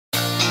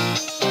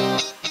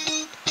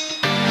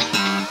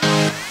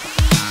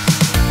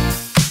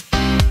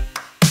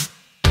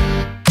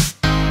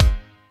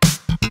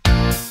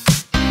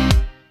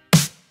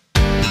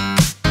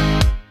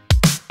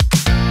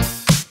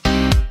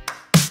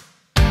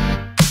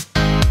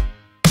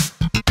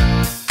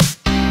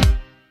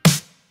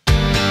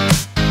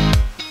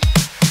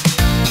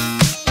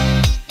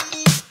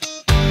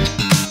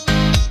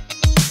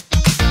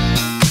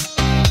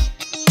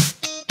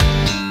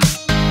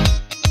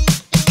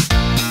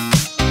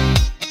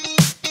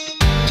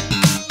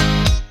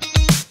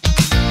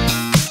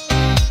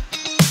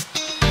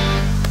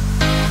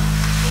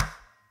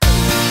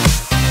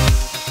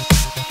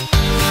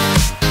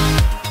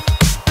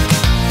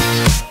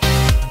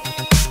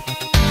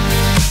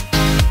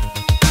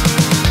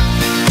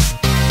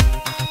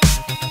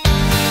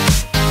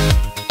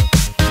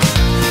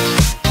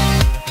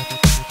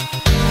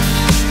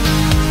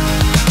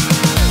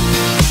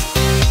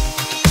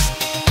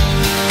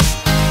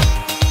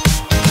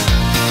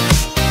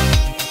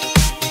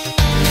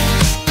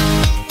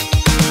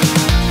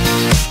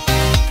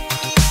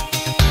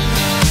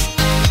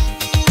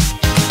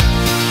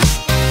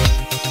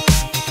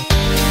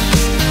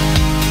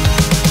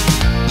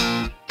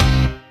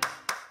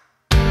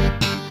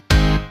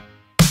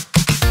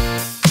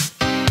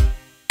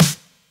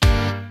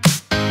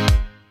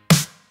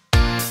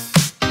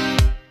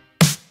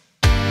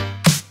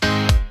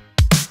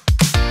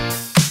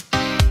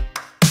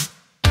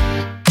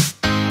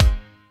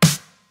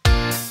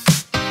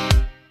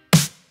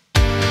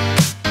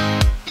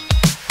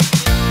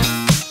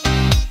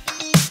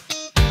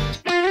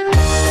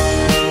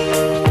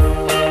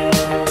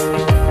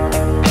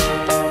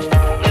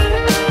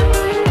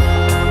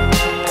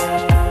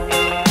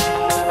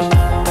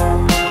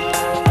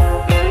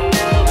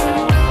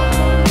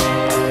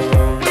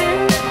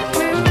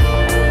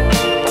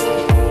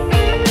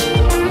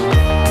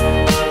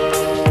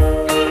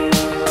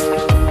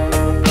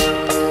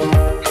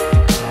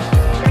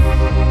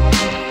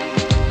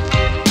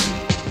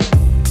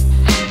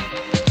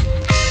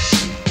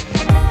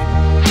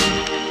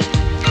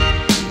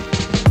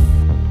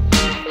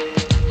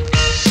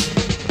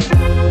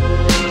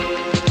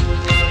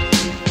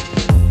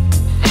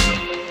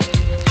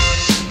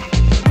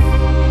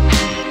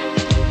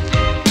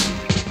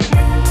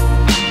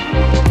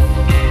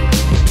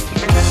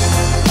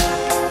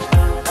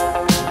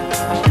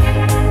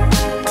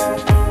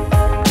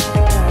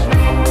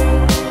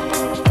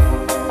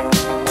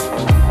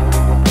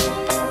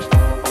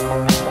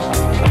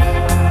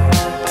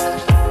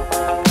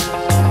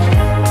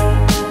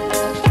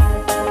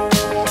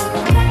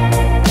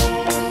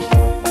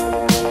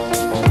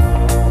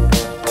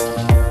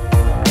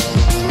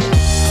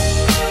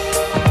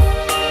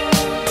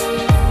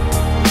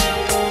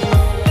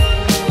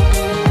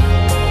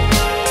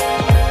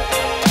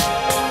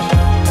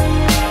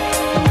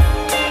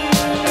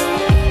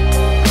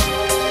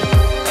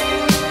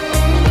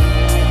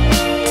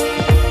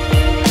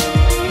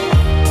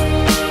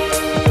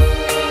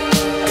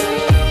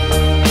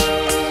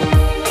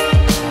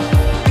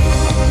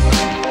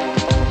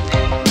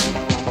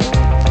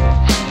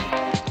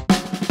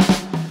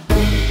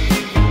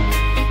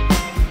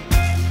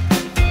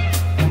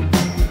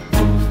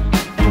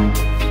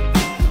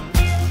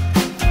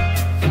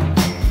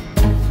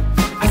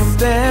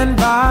stand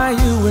by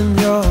you when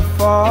you're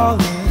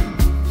falling,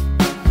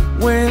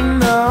 when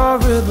the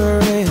river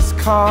is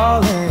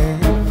calling.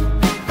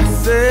 I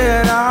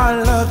said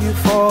I love you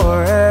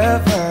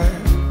forever.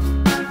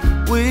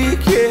 We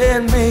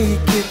can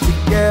make it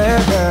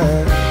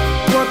together.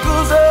 What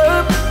goes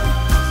up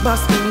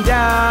must come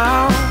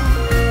down.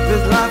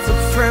 There's lots of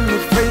friendly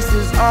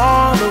faces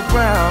all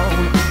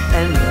around,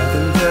 and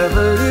nothing's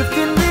ever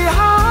lifting me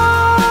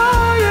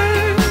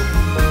higher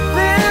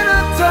than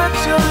a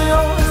touch of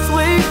your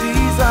sweet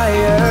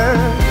desire.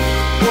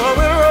 What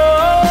we're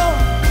all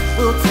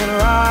built in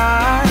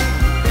right.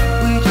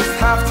 We just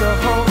have to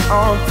hold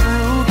on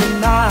through the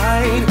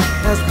night.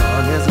 As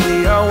long as we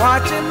are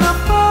watching the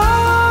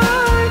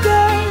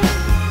fire,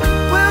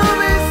 we'll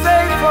be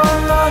safe from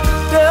the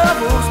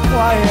devil's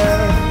choir.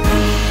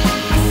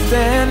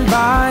 Stand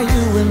by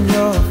you when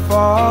you're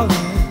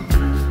falling,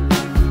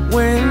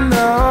 when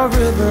the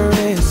river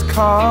is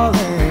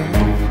calling.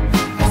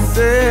 I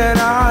said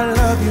I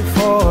love you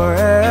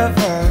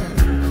forever.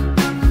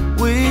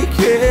 We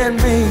can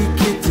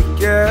make it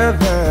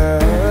together.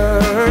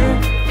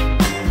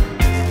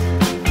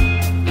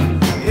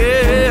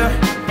 Yeah,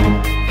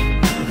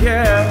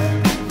 yeah.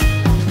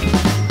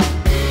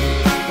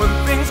 When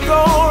things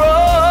go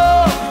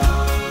wrong,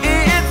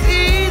 it's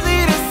easy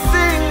to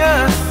sing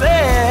a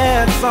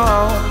sad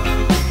song.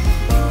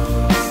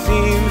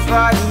 Seems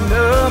like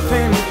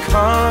nothing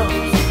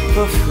comes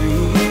for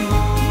free,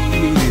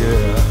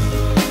 yeah.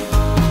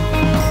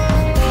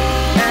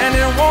 And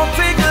it won't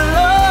take a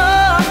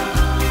lot,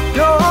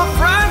 no.